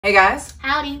Hey guys.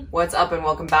 Howdy. What's up and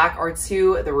welcome back or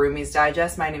to the Roomies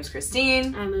Digest. My name's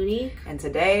Christine. I'm Monique. And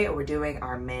today we're doing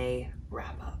our May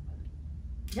wrap up.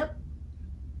 Yep.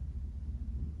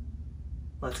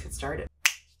 Let's get started.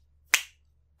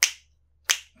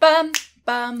 Bum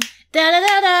bum da da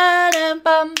da da da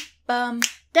bum bum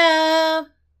da.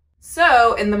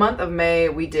 So in the month of May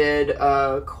we did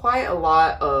quite a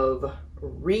lot of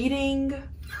reading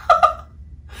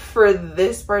for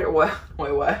this part. Wait,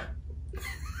 what?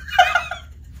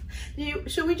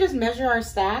 Should we just measure our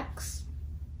stacks?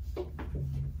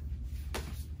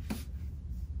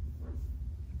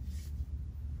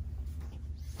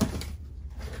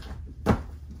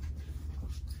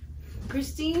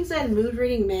 Christine said mood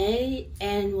reading May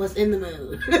and was in the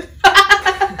mood.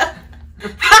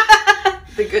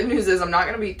 The good news is I'm not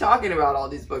going to be talking about all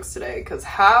these books today because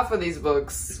half of these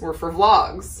books were for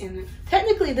vlogs. And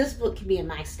technically this book can be in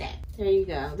my stack. There you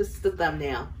go. This is the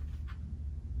thumbnail.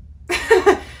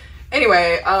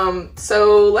 Anyway,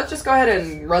 so let's just go ahead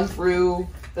and run through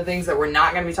the things that we're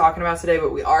not going to be talking about today,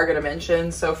 but we are going to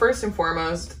mention. So first and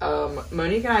foremost,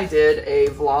 Monique and I did a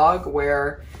vlog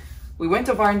where we went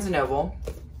to Barnes & Noble,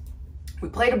 we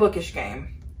played a bookish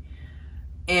game,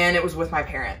 and it was with my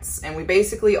parents. And we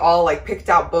basically all like picked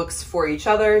out books for each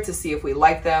other to see if we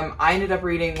liked them. I ended up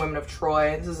reading Women of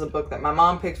Troy. This is a book that my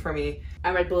mom picked for me.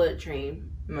 I read Bullet Train.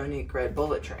 Monique read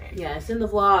Bullet Train. Yeah, it's in the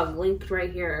vlog, linked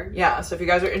right here. Yeah, so if you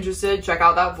guys are interested, check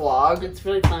out that vlog. It's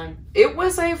really fun. It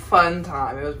was a fun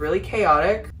time. It was really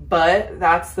chaotic, but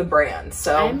that's the brand.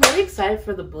 So I'm really excited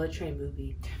for the Bullet Train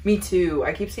movie. Me too.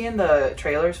 I keep seeing the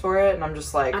trailers for it, and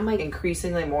I'm like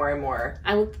increasingly more and more.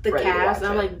 I looked at the cast,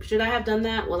 and I'm like, should I have done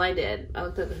that? Well, I did. I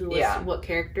looked at who was what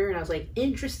character, and I was like,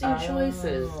 interesting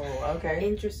choices. Oh, okay.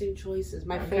 Interesting choices.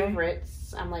 My favorites.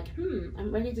 I'm like, I'm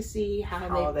ready to see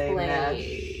how they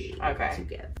play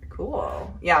together.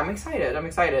 Cool. Yeah, I'm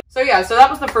excited. So yeah, so that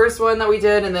was the first one that we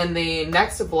did, and then the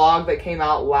next vlog that came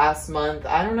out last month.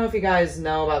 I don't know if you guys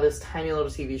know about this tiny little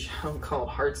TV show called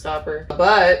Heartstopper,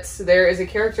 but there is a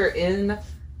character in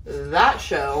that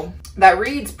show that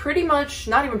reads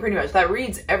that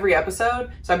reads every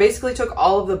episode. So I basically took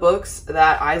all of the books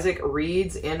that Isaac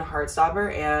reads in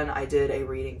Heartstopper and I did a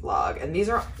reading vlog. And these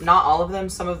are not all of them.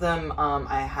 Some of them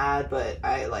I had, but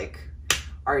I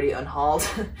already unhauled.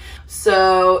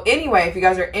 So anyway, if you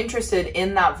guys are interested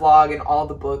in that vlog and all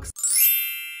the books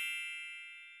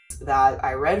that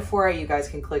I read for it, you guys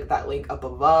can click that link up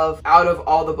above. Out of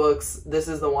all the books, this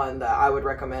is the one that I would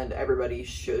recommend everybody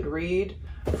should read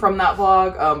from that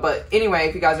vlog. But anyway,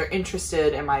 if you guys are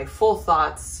interested in my full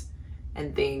thoughts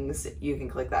and things, you can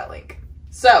click that link.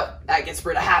 So that gets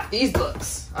rid of half these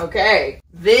books. Okay,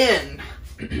 then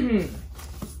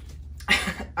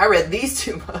I read these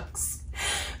two books,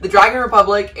 The Dragon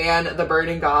Republic and The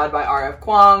Burning God by R.F.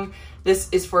 Kuang. This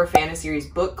is for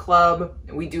Fanaseries Book Club.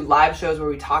 We do live shows where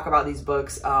we talk about these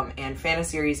books, and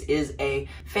Fanaseries is a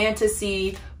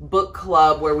fantasy book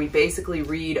club where we basically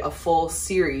read a full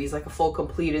series, like a full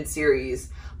completed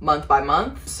series, month by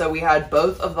month. So we had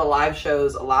both of the live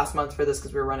shows last month for this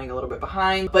because we were running a little bit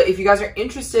behind. But if you guys are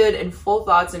interested in full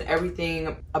thoughts and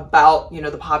everything about,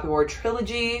 the Poppy War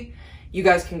trilogy, you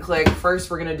guys can click.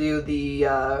 First, we're gonna do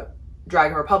the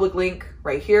Dragon Republic link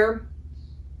right here.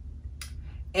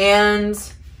 And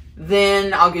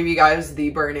then I'll give you guys the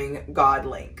Burning God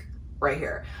link right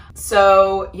here.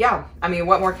 So yeah, I mean,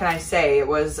 what more can I say? It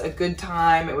was a good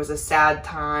time. It was a sad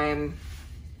time.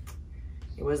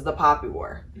 It was the Poppy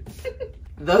War.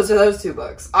 Those are those two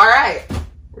books. All right,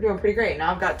 we're doing pretty great.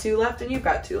 Now I've got 2 left and you've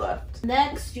got 2 left.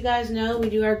 Next, you guys know we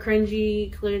do our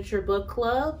cringy literature book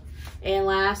club. And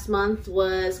last month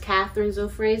was Catherine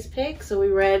Zoffre's pick. So we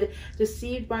read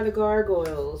Deceived by the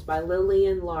Gargoyles by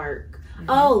Lillian Lark.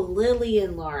 Oh,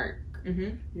 Lillian Lark.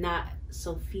 Not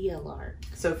Sophia Lark.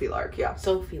 Sophie Lark, yeah.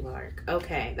 Sophie Lark.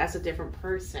 Okay, that's a different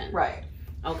person. Right.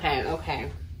 Okay.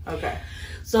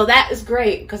 So that is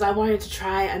great because I wanted to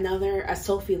try a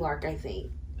Sophie Lark, I think.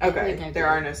 Okay, There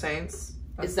Are No Saints.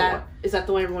 Is that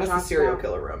the one everyone talks about? That's the serial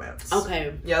killer romance.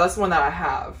 Okay. Yeah, that's the one that I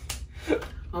have.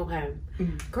 Okay.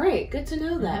 Great. Good to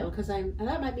know that because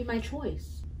that might be my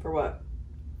choice. For what?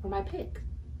 For my pick.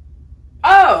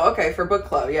 Oh, okay, for book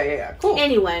club. Yeah. Cool.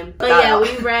 Anyway, but yeah,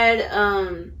 we read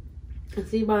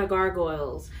Conceived by the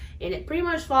Gargoyles, and it pretty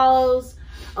much follows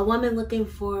a woman looking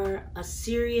for a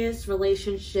serious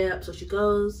relationship. So she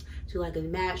goes to like a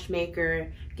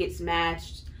matchmaker, gets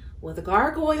matched with a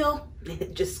gargoyle, and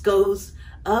it just goes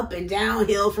up and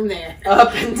downhill from there.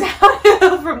 Up and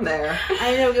downhill from there.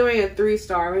 I ended up giving it a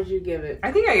 3-star. What did you give it?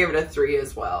 I think I gave it a 3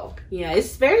 as well. Yeah,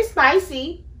 it's very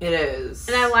spicy. It is.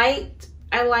 And I liked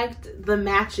the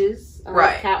matches. I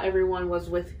liked how everyone was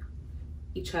with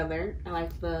each other. I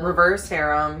like the reverse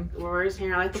harem. I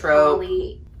like the trope,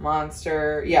 poly.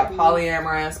 Monster. Yeah,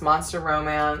 polyamorous, monster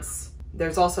romance.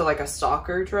 There's also like a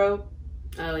stalker trope.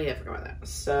 Oh yeah, I forgot about that.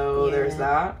 So there's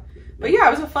that. But yeah,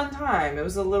 it was a fun time. It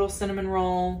was a little cinnamon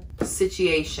roll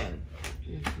situation.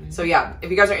 So yeah, if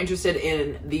you guys are interested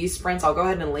in these sprints, I'll go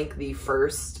ahead and link the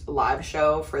first live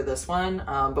show for this one.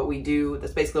 But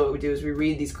that's basically what we do, is we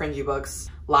read these cringy books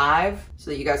live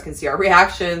so that you guys can see our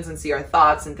reactions and see our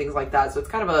thoughts and things like that. So it's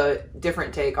kind of a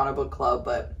different take on a book club,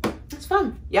 but it's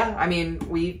fun. Yeah, I mean,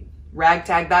 we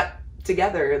ragtag that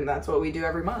together, and that's what we do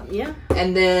every month. Yeah.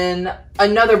 And then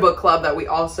another book club that we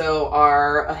also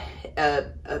are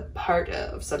a part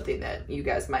of, something that you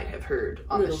guys might have heard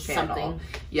on this channel. Something.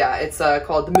 Yeah, it's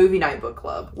called the Movie Night Book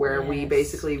Club, where we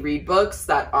basically read books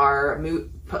that are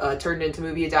turned into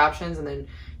movie adaptations, and then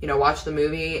watch the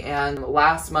movie. And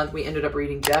last month we ended up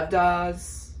reading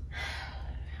Devdas,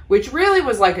 which really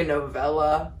was like a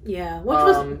novella. Yeah,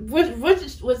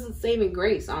 which was the saving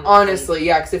grace, honestly. Honestly,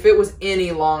 yeah, because if it was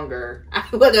any longer,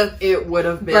 it would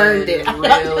have been burned it.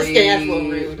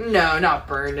 Really, no, not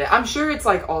burned it. I'm sure it's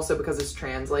like also because it's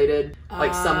translated.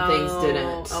 Like some things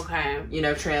didn't,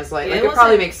 translate. Like it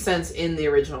probably makes sense in the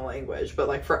original language, but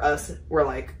like for us, we're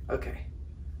like, okay,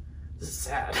 this is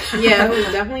sad. Yeah, it was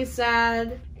definitely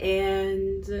sad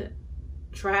and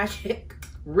tragic.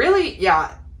 Really,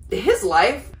 yeah, his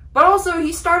life. But also,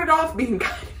 he started off being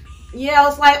kind of mean. Yeah,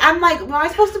 I'm like, am I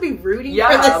supposed to be rooting for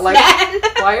this man?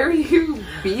 Why are you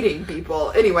beating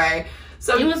people? Anyway,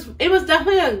 so it was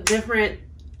definitely a different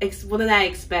than I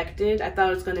expected. I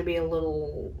thought it was going to be a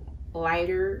little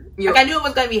lighter. Like I knew it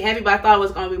was going to be heavy, but I thought it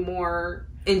was going to be more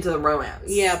into the romance.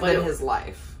 Yeah, but than his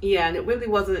life. Yeah, and it really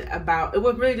wasn't about. It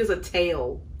was really just a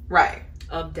tale, right,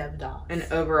 of Devdas. An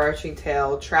overarching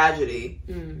tale, tragedy.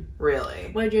 Really.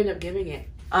 What did you end up giving it?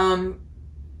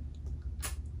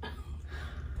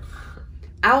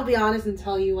 I'll be honest and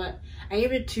tell you what. I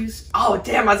gave it 2 stars. Oh,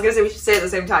 damn. I was going to say we should say it at the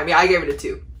same time. Yeah, I gave it a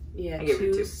 2. Yeah, I gave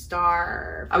it a 2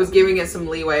 star. I was giving it some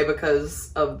leeway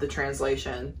because of the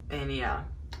translation. And yeah.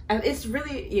 And it's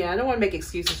really, I don't want to make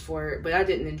excuses for it, but I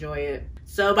didn't enjoy it.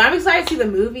 So, but I'm excited to see the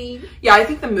movie. Yeah, I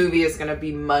think the movie is going to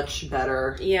be much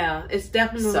better. Yeah, it's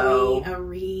definitely a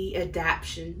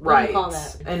re-adaption. What right. do you call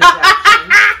that? An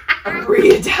adaptation. A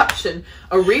re-adaption.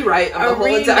 A rewrite of the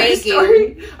whole entire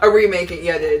story. A remaking.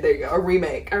 Yeah, there you go. A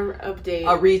remake. A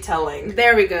update. A retelling.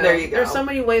 There we go. There you go. There's so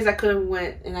many ways I could have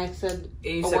went, and I said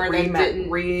you did a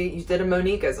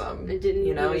Moniqueism. It didn't.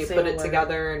 You put it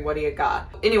together, and what do you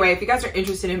got? Anyway, if you guys are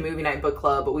interested in Movie Night Book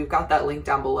Club, we've got that link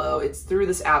down below. It's through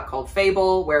this app called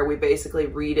Fable, where we basically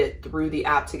read it through the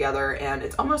app together, and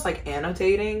it's almost like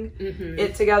annotating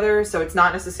it together. So it's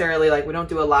not necessarily like we don't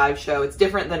do a live show. It's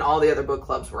different than all the other book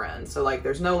clubs we're in. So like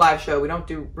there's no live show. We don't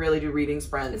really do reading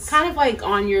sprints. It's kind of like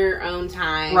on your own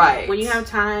time. Right. When you have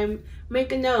time,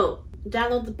 make a note.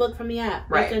 Download the book from the app.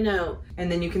 Right. Make a note.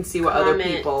 And then you can see what other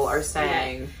people are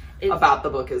saying about the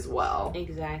book as well.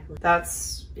 Exactly.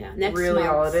 That's next really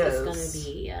all it is. It's going to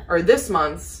be... or this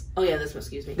month's. Oh yeah, this month,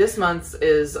 excuse me. This month's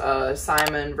is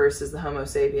Simon versus the Homo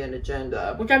Sapien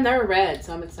Agenda. Which I've never read,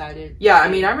 so I'm excited. Yeah, I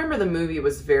mean, I remember the movie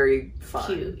was very fun.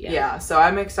 Cute, yeah. So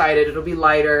I'm excited. It'll be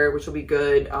lighter, which will be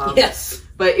good. Yes.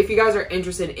 But if you guys are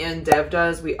interested in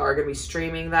Devdas, we are going to be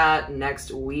streaming that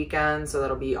next weekend. So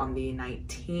that'll be on the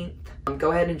 19th.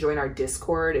 Go ahead and join our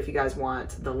Discord if you guys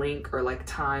want the link or like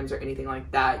times or anything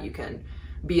like that. You can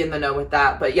be in the know with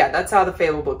that. But yeah, that's how the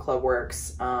Fable Book Club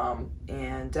works.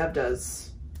 And Devdas...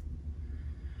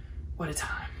 what a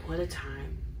time. What a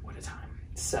time. What a time.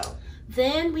 So.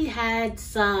 Then we had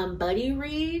some buddy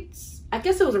reads. I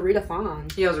guess it was a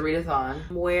readathon. Yeah, it was a readathon.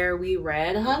 Where we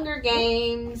read Hunger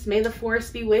Games. May the Force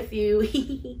be with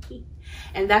you.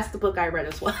 And that's the book I read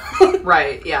as well.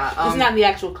 Right, yeah. It's not the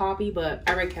actual copy, but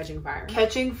I read Catching Fire.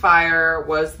 Catching Fire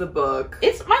was the book.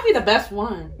 It might be the best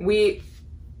one.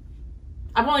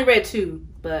 I've only read 2.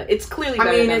 But it's clearly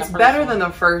better than the first one. It's better than the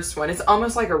first one. It's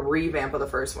almost like a revamp of the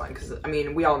first one. Because, I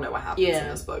mean, we all know what happens in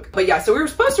this book. But yeah, so we were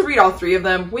supposed to read all 3 of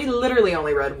them. We literally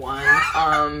only read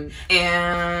 1.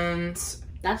 And...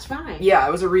 that's fine. Yeah,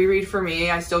 it was a reread for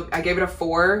me. I gave it a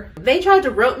 4. They tried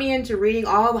to rope me into reading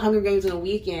all the Hunger Games in a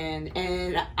weekend.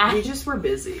 And we just were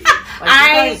busy. Like, you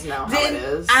guys know how it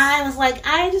is. I was like,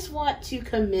 I just want to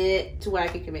commit to what I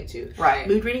can commit to. Right.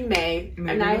 Mood reading May.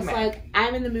 And I was like,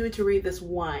 I'm in the mood to read this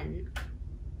one.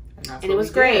 And it was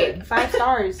great. 5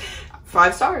 stars.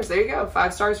 5 stars. There you go.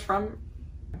 5 stars from...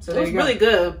 So it was really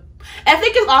good. I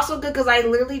think it's also good because I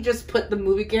literally just put the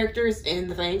movie characters in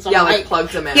the thing. So yeah, like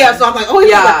plugged them in. Yeah, so I'm like, oh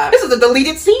yeah, this is a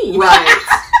deleted scene. Right.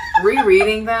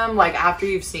 rereading them, like, after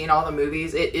you've seen all the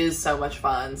movies, it is so much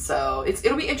fun. So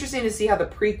it'll be interesting to see how the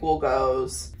prequel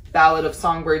goes. Ballad of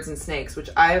Songbirds and Snakes, which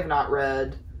I have not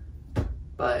read,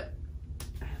 but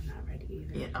I have not read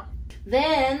either. You know.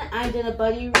 Then I did a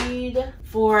buddy read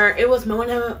for, it was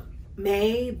Mona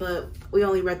May, but we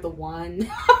only read the one.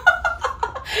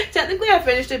 Technically, I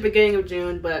finished it beginning of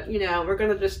June, but you know, we're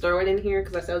gonna just throw it in here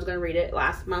because I said I was gonna read it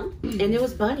last month, and it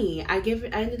was Bunny. I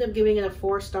ended up giving it a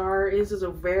 4-star. This is a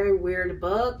very weird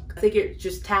book. I think it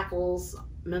just tackles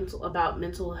mental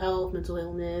health, mental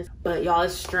illness, but y'all,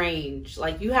 it's strange.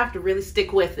 Like, you have to really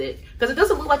stick with it because it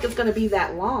doesn't look like it's gonna be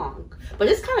that long, but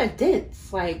it's kind of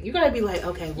dense. Like, you gotta be like,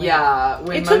 okay, wait. Yeah,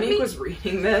 when Monique was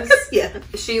reading this, yeah,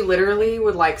 she literally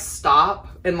would like stop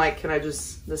and like,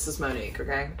 this is Monique,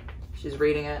 okay? She's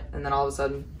reading it, and then all of a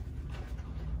sudden,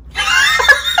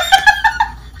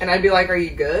 and I'd be like, are you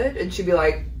good? And she'd be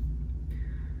like,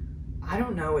 I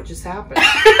don't know, it just happened.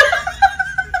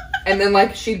 And then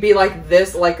like, she'd be like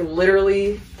this, like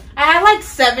literally. I had like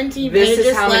 17 pages left. This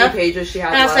is how many pages she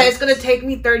had left. And I said, it's going to take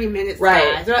me 30 minutes.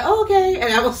 Right. They're like, oh, okay.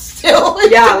 And I was still.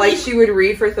 Yeah, like she would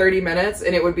read for 30 minutes,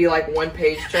 and it would be like 1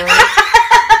 page turn.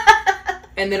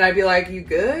 And then I'd be like, you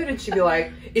good? And she'd be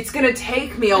like, it's going to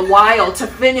take me a while to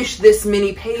finish this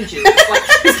many pages. Like,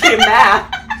 she's getting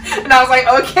mad. And I was like,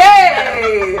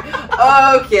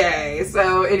 okay.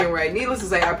 So anyway, needless to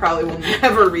say, I probably will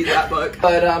never read that book.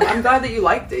 But I'm glad that you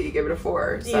liked it. You gave it a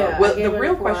 4. So yeah, the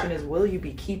real question is, will you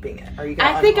be keeping it? Are you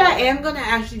going to I think I am going to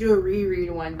actually do a reread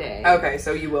one day. Okay,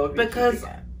 so you will be because keeping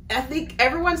it. I think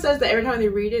everyone says that every time they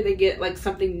read it, they get like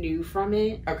something new from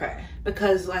it. Okay.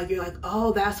 Because like, you're like,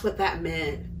 oh, that's what that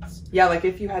meant. Yeah, like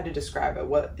if you had to describe it,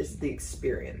 what is the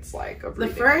experience like of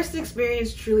reading? The first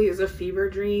experience truly is a fever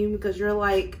dream because you're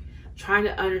like trying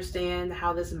to understand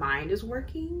how this mind is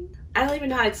working. I don't even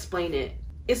know how to explain it.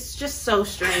 It's just so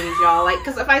strange, y'all. Like,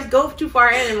 because if I go too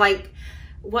far in and like,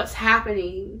 what's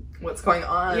happening? What's going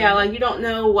on? Yeah, like you don't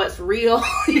know what's real.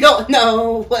 You don't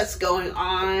know what's going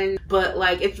on. But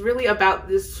like, it's really about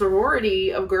this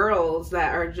sorority of girls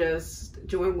that are just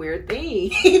doing weird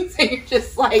things. And you're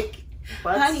just like,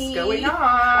 what's honey, going on?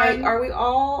 Like, are we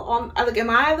all on? Like, am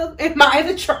I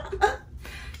the trauma?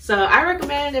 So I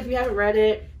recommend if you haven't read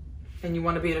it and you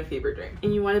want to be in a fever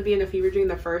dream,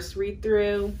 the first read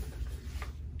through,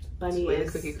 Bunny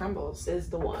the Cookie Crumbles is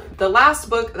the one. The last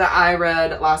book that I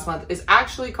read last month is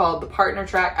actually called Partner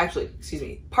Track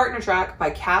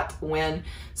by Kat Wynn.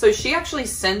 So she actually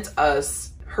sent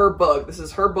us her book. This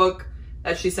is her book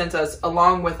that she sent us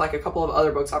along with like a couple of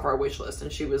other books off our wish list.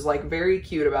 And she was like very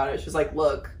cute about it. She was like,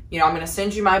 look, you know, I'm going to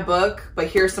send you my book, but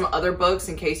here's some other books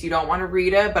in case you don't want to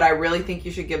read it, but I really think you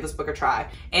should give this book a try.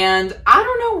 And I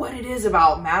don't know what it is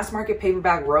about mass market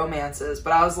paperback romances,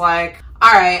 but I was like,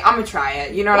 all right, I'm gonna try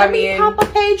it. You know what I mean? Let me pop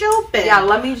a page open. Yeah,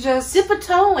 let me just dip a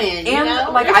toe in.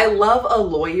 And like, I love a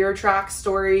lawyer track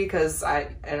story because I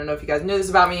don't know if you guys knew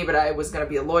this about me, but I was gonna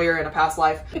be a lawyer in a past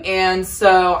life, and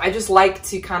so I just like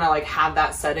to kind of like have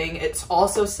that setting. It's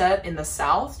also set in the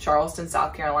South, Charleston,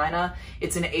 South Carolina.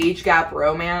 It's an age gap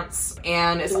romance,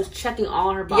 and it was checking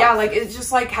all her boxes. Yeah, like it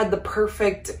just like had the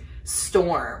perfect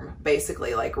storm,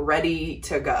 basically, like ready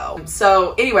to go.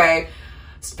 So anyway,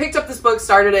 picked up this book,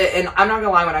 started it, and I'm not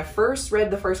gonna lie, when I first read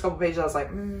the first couple pages, I was like, I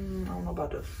don't know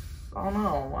about this. I don't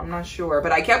know, I'm not sure.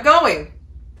 But I kept going.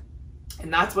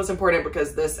 And that's what's important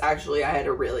because this actually, I had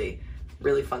a really,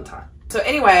 really fun time. So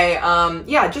anyway,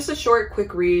 yeah, just a short,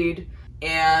 quick read.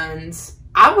 And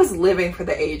I was living for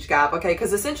the age gap, okay?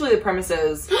 Because essentially the premise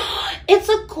is... It's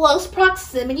a close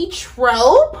proximity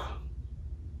trope?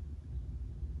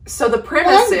 So the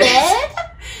premise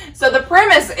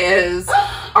is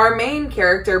our main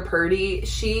character, Purdy,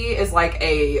 she is like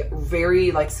a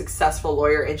very like successful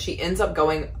lawyer, and she ends up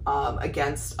going up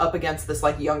against this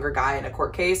like younger guy in a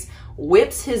court case,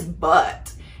 whips his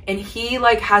butt, and he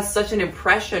like has such an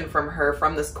impression from her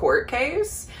from this court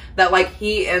case that like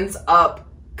he ends up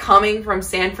coming from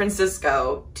San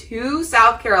Francisco to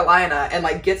South Carolina and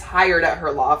like gets hired at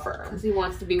her law firm because he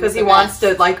wants to be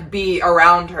like be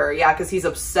around her. Yeah, because he's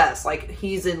obsessed, like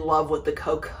he's in love with the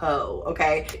cocoa.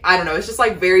 Okay, I don't know, it's just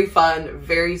like very fun,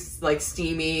 very like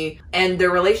steamy, and their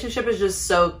relationship is just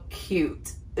so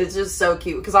cute. It's just so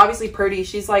cute because obviously Purdy,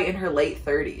 she's like in her late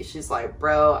 30s. She's like,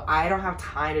 bro, I don't have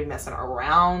time to be messing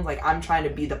around. Like, I'm trying to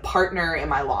be the partner in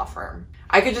my law firm.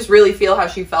 I could just really feel how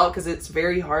she felt because it's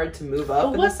very hard to move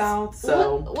up in the South.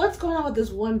 So what's going on with this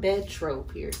one bed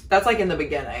trope here? That's like in the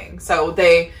beginning. So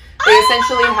they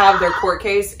essentially have their court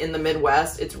case in the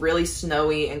Midwest. It's really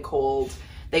snowy and cold.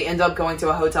 they end up going to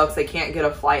a hotel because they can't get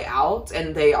a flight out,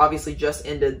 and they obviously just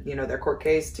ended, you know, their court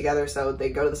case together, so they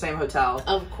go to the same hotel.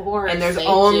 Of course. And there's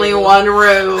only one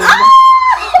room.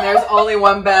 There's only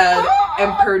one bed,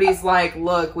 and Purdy's like,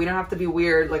 look, we don't have to be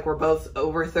weird, like, we're both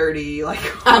over 30, like,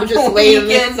 I'm just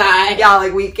laying inside. Yeah,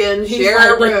 like, we can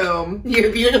share a room.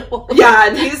 You're beautiful. Yeah,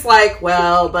 and he's like,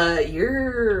 well, but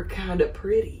you're kind of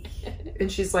pretty.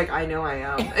 And she's like, I know I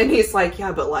am. And he's like,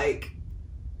 yeah, but like,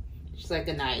 she's like,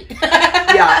 good night.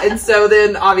 yeah, and so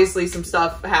then obviously some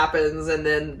stuff happens, and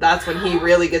then that's when he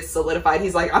really gets solidified.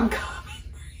 He's like, I'm coming.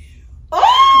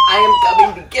 I am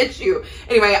coming to get you.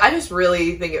 Anyway, I just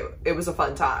really think it was a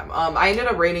fun time. I ended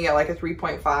up rating it like a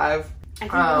 3.5. I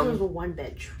think it was a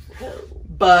one-bed trope.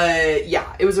 But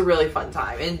yeah, it was a really fun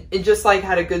time. And it just like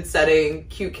had a good setting,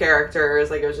 cute characters.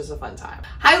 Like, it was just a fun time.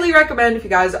 Highly recommend if you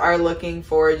guys are looking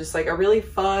for just like a really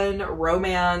fun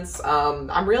romance.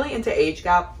 I'm really into age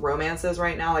gap romances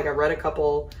right now. Like, I read a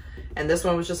couple, and this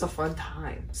one was just a fun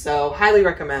time. So highly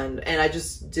recommend. And I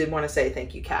just did want to say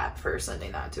thank you, Kat, for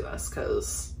sending that to us,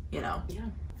 because, you know, yeah,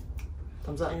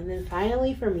 thumbs up. And then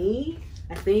finally for me,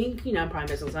 I think, you know, I'm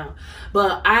probably missing some,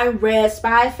 but I read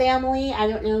Spy Family. I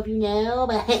don't know if you know,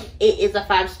 but it is a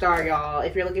 5-star, y'all.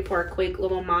 If you're looking for a quick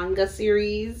little manga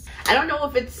series. I don't know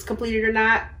if it's completed or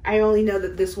not. I only know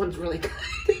that this one's really good.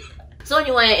 So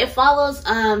anyway, it follows,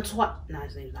 no,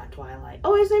 his name's not Twilight.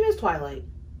 Oh, his name is Twilight.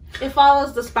 It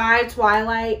follows the spy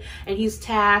Twilight, and he's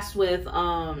tasked with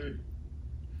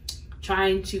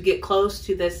trying to get close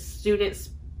to this student's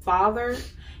father,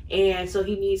 and so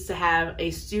he needs to have a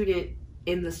student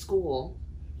in the school.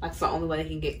 That's the only way he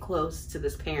can get close to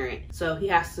this parent. So he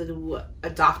has to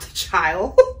adopt a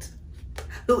child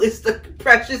who is the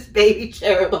precious baby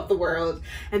cherub of the world.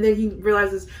 And then he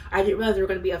realizes, I didn't realize there were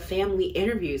going to be a family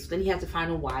interview. So then he had to find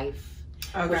a wife.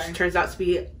 Okay. Which turns out to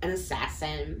be an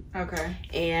assassin. Okay.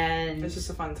 And it's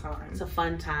just a fun time. It's a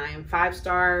fun time. 5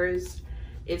 stars.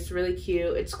 It's really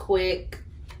cute. It's quick.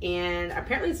 And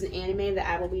apparently it's an anime that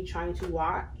I will be trying to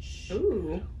watch.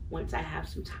 Ooh. Once I have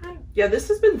some time. Yeah, this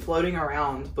has been floating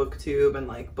around BookTube and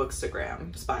like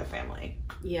Bookstagram, Spy Family.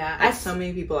 Yeah. So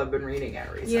many people have been reading it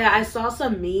recently. Yeah, I saw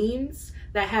some memes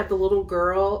that had the little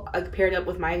girl paired up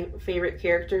with my favorite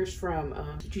characters from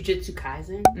Jujutsu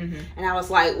Kaisen. Mm-hmm. And I was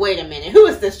like, wait a minute, who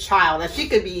is this child that she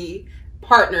could be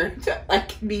partnered to,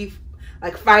 like, be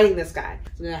like fighting this guy?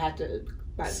 So then I had to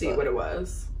see what it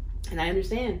was. And I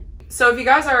understand. So if you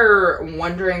guys are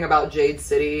wondering about Jade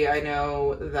City, I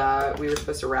know that we were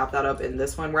supposed to wrap that up in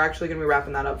this one. We're actually going to be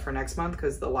wrapping that up for next month,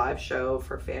 because the live show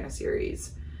for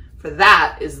Series for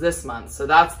that is this month. So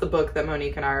that's the book that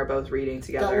Monique and I are both reading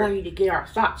together. Don't want you to get our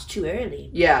thoughts too early.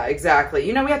 Yeah, exactly.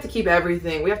 You know, we have to keep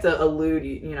everything. We have to allude,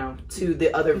 you know, to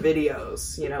the other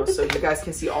videos, you know, so you guys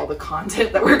can see all the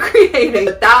content that we're creating.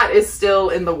 But that is still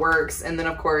in the works. And then,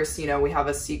 of course, you know, we have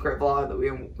a secret vlog that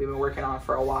we've been working on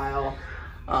for a while.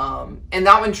 And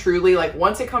that one truly, like,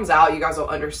 once it comes out, you guys will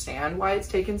understand why it's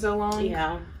taken so long.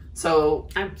 Yeah. So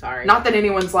I'm sorry. Not that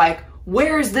anyone's like,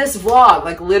 where's this vlog?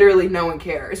 Like, literally no one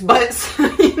cares. But,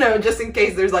 you know, just in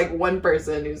case there's like one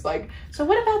person who's like, so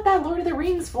what about that Lord of the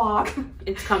Rings vlog?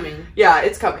 It's coming. Yeah,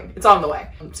 it's coming. It's on the way.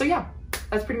 So yeah,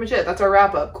 that's pretty much it. That's our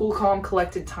wrap up. Cool, calm,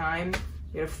 collected time.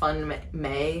 We had a fun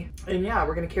May. And yeah,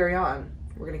 we're going to carry on.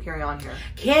 We're going to carry on here.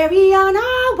 Carry on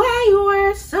our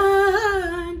wayward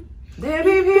son. There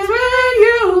be peace when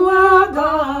you are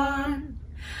gone.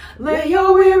 Lay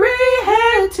your weary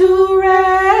head to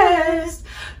rest.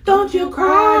 Don't you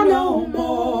cry no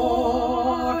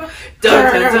more. So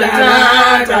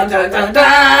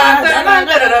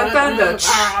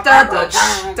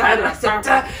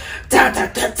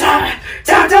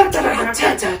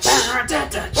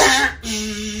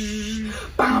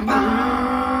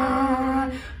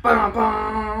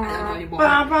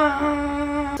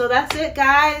that's it,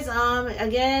 guys.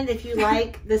 Again, if you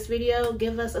like this video,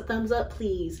 give us a thumbs up,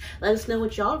 please. Let us know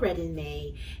what y'all read in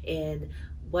May and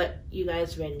what you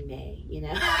guys read in May, you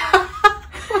know.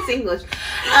 What's English?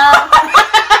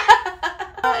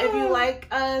 If you like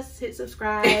us, hit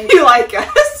subscribe. If you like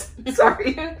us,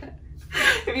 sorry.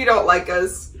 If you don't like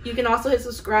us, you can also hit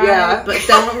subscribe. Yeah. But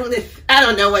don't, I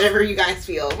don't know, whatever you guys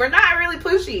feel. We're not really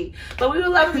pushy, but we would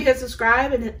love if you hit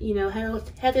subscribe and, you know, help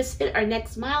us hit our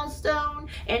next milestone.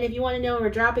 And if you want to know when we're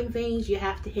dropping things, you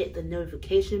have to hit the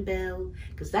notification bell,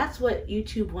 because that's what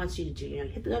YouTube wants you to do. You know,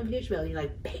 hit the notification bell and you're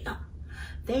like, bam,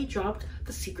 they dropped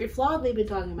the secret vlog they've been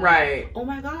talking about. Right. Oh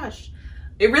my gosh.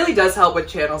 It really does help with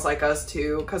channels like us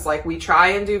too, because like we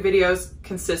try and do videos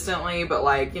consistently, but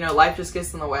like, you know, life just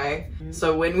gets in the way. Mm-hmm.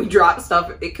 So when we drop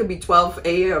stuff, it could be 12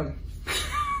 a.m.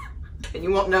 And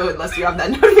you won't know unless you have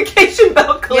that notification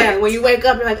bell clicked. Yeah, when you wake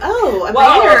up, you're like, oh, a Whoa.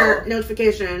 banner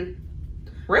notification.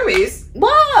 Roomies?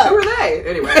 What? Who are they?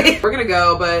 Anyway, we're gonna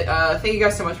go, but thank you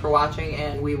guys so much for watching,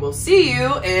 and we will see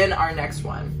you in our next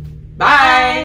one. Bye!